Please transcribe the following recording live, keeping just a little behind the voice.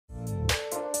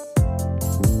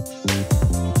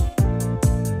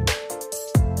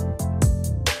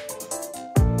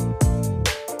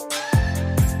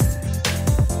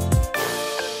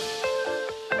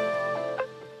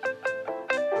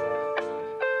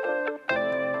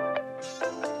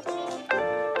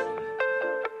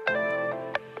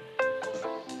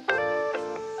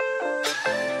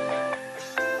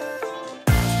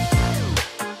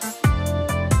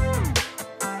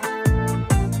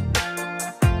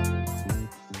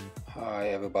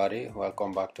everybody,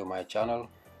 welcome back to my channel.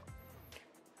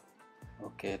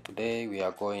 Okay, today we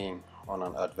are going on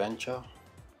an adventure.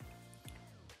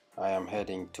 I am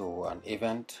heading to an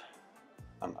event,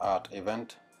 an art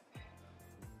event.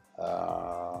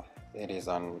 It is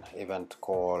an event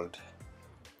called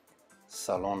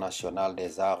Salon National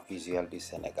des Arts Visuels du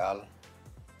Sénégal,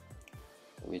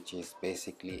 which is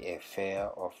basically a fair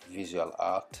of visual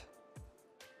art,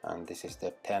 and this is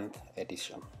the 10th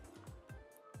edition.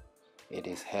 It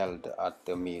is held at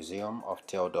the Museum of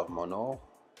Theodore Monod,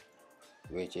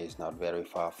 which is not very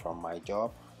far from my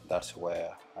job. That's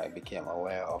where I became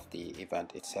aware of the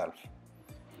event itself.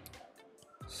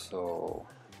 So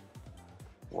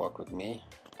walk with me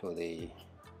to the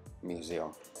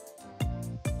museum.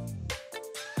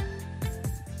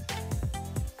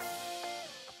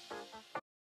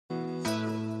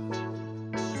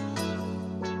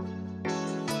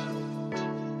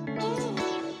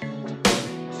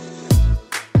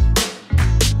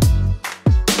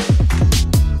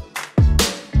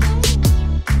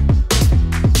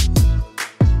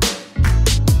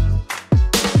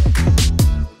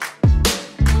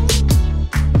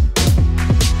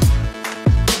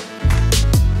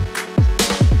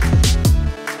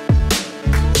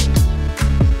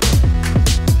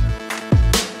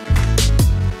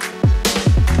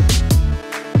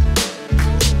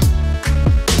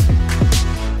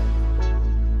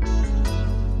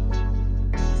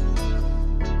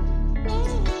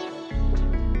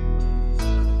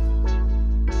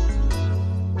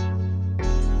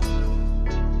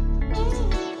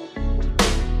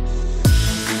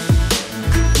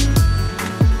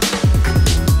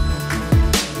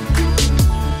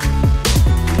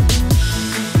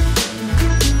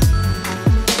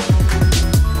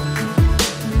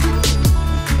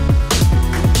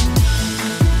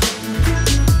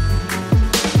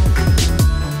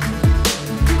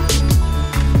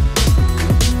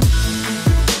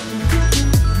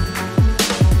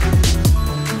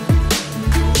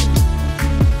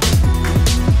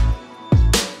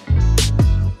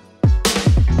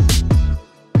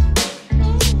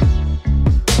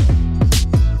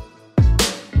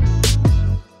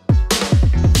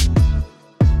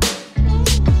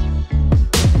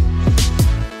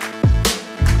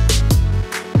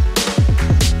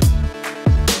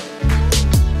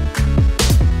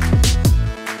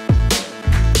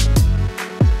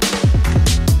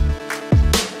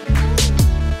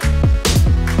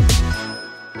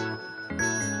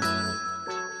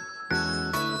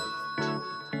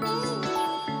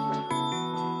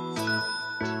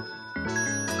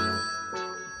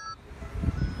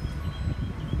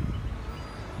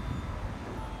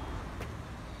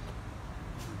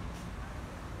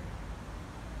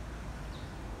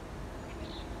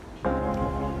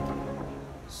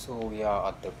 So we are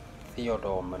at the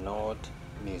Theodore Monod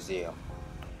Museum.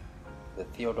 The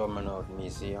Theodore Monod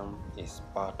Museum is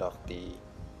part of the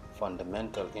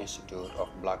Fundamental Institute of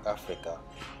Black Africa,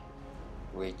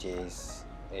 which is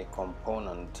a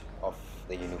component of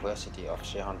the University of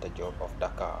Cheikh Anta Diop of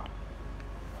Dakar.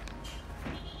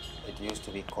 It used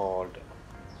to be called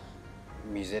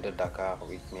Musée de Dakar,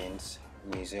 which means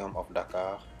Museum of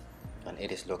Dakar, and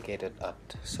it is located at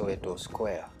Soweto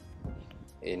Square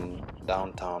in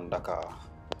downtown Dakar.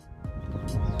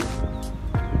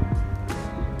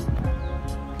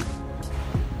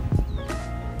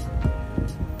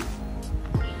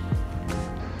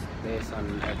 There's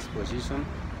an exposition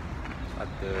at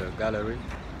the gallery,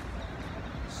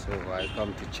 so I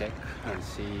come to check and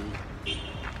see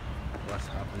what's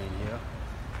happening here.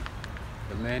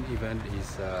 The main event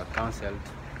is cancelled.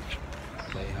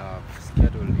 They have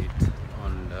scheduled it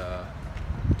on the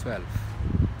 12th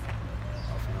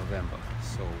of November,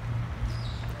 so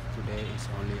today is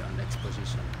only an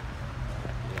exposition.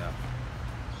 Yeah.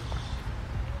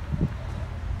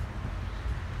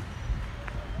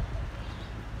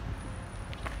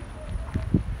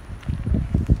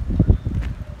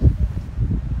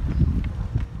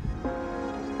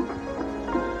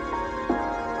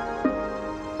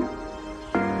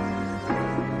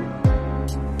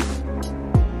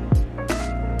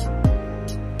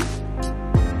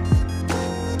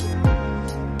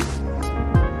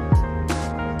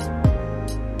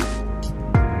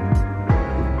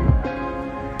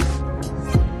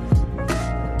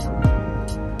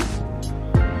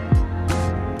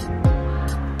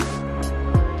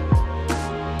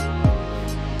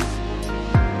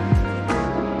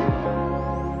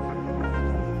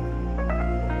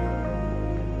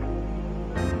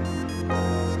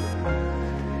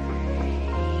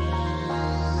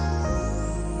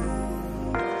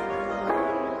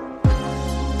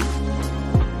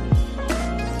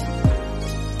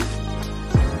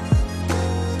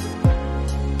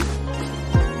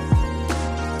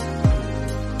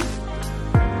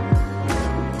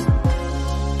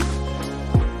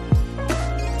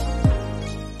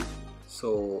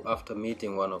 after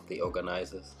meeting one of the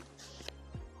organizers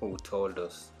who told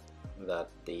us that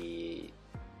the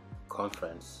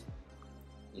conference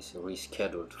is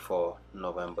rescheduled for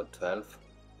November 12th,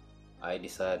 I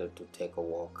decided to take a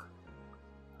walk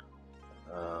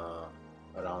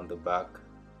around the back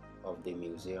of the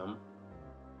museum.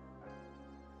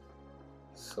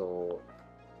 So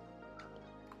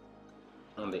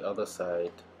on the other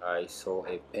side I saw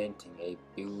a painting, a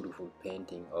beautiful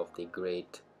painting of the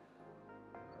great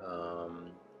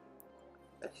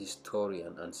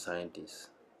historian and scientist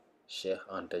Sheikh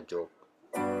Anta Diop.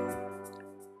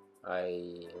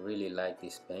 I really like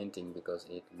this painting because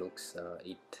it looks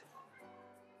it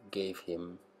gave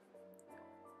him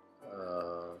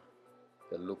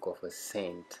the look of a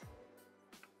saint,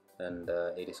 and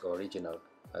it is original.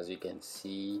 As you can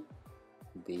see,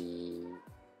 the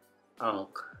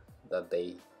ankh that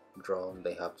they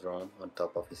have drawn on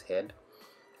top of his head,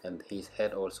 and his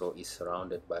head also is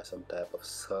surrounded by some type of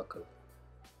circle,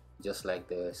 just like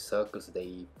the circles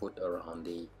they put around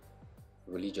the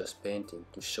religious painting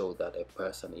to show that a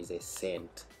person is a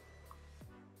saint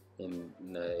in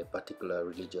a particular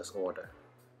religious order.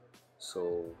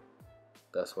 So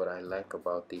that's what I like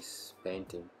about this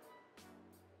painting.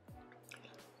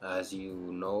 As you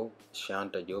know, Sheikh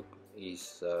Anta Diop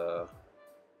is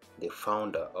the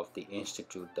founder of the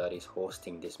institute that is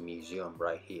hosting this museum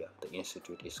right here. The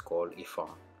institute is called IFAN.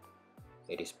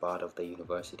 It is part of the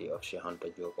University of Sheikh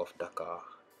Anta Diop of Dakar.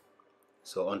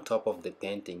 So on top of the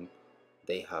painting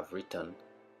they have written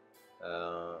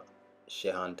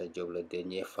Sheikh Anta Diop le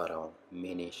dernier pharaon,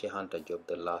 meaning Sheikh Anta Diop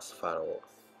the last pharaoh.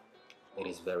 It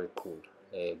is very cool,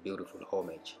 a beautiful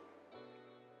homage.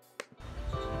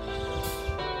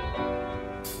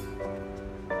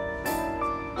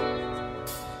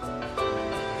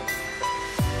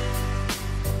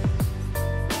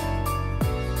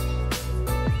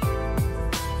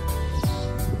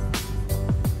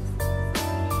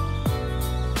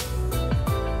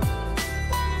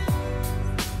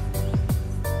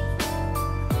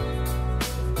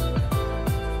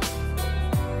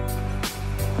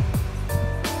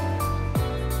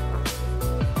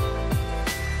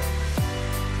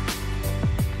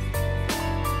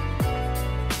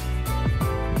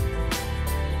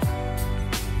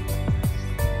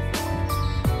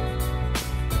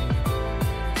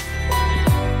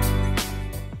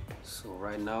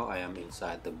 Now I am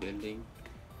inside the building.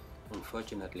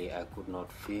 Unfortunately, I could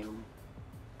not film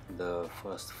the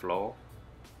first floor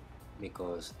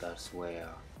because that's where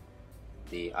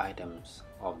the items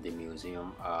of the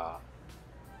museum are,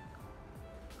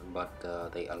 but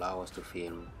they allow us to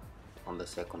film on the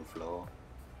second floor,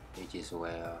 which is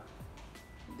where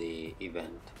the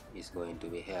event is going to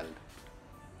be held.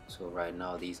 So right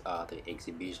now these are the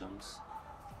exhibitions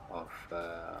of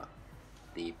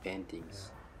the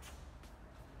paintings,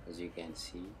 as you can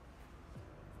see.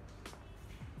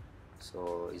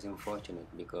 So it's unfortunate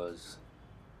because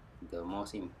the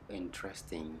most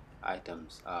interesting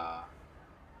items are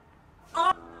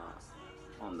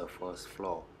on the first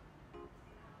floor,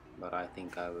 but I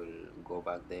think I will go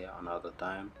back there another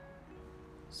time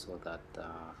so that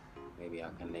maybe I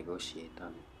can negotiate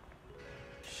and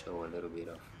show a little bit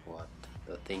of what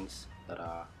the things that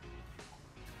are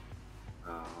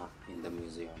in the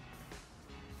museum.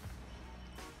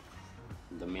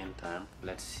 In the meantime,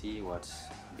 let's see what's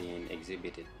being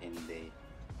exhibited in the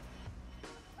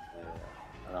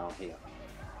around here.